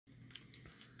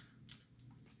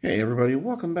Hey everybody,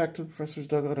 welcome back to the Professor's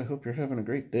Dugout. I hope you're having a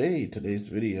great day. Today's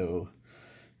video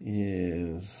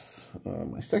is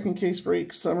my second case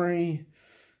break summary,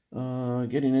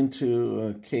 getting into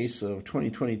a case of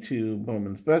 2022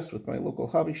 Bowman's Best with my local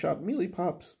hobby shop,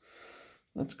 Meelypops.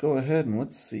 Let's go ahead and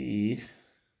let's see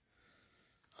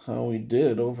how we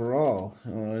did overall.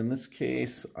 In this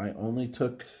case, I only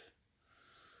took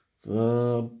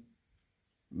the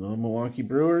Milwaukee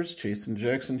Brewers, Chasing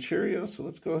Jackson Cheerio. So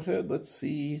let's go ahead. Let's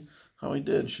see how I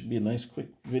did. Should be a nice quick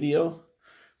video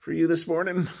for you this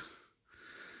morning.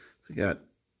 We got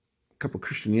a couple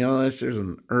Christian Yelich. There's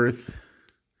an Earth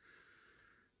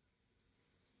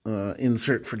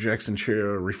insert for Jackson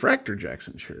Cheerio, refractor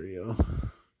Jackson Cheerio.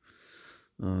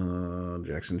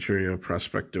 Jackson Cheerio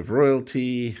Prospective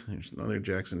Royalty. There's another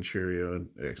Jackson Cheerio,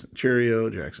 Jackson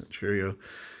Cheerio,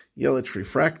 Yelich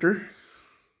refractor.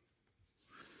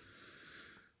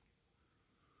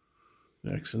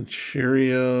 Jackson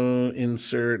Cheerio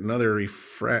insert, another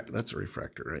that's a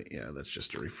refractor, right? Yeah, that's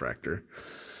just a refractor.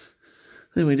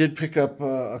 Then we did pick up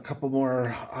a couple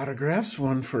more autographs,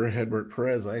 one for Hedbert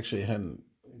Perez. I actually hadn't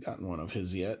gotten one of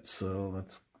his yet, so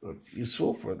that's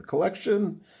useful for the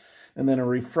collection. And then a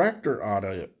refractor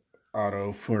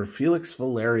auto for Felix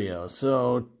Valerio.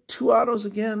 So 2 autos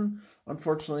again.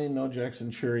 Unfortunately, no Jackson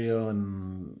Cheerio,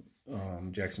 and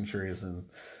Jackson Cheerio is in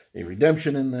a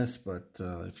redemption in this, but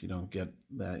if you don't get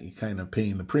that, you're kind of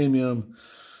paying the premium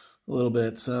a little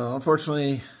bit. So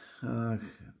unfortunately, a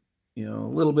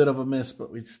little bit of a miss,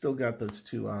 but we still got those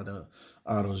 2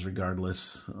 autos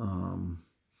regardless.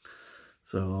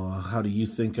 So how do you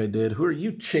think I did? Who are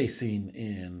you chasing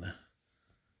in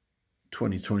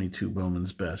 2022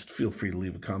 Bowman's Best? Feel free to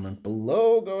leave a comment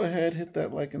below. Go ahead, hit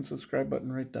that like and subscribe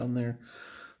button right down there.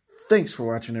 Thanks for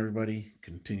watching, everybody.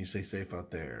 Continue to stay safe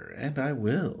out there, and I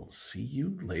will see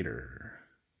you later.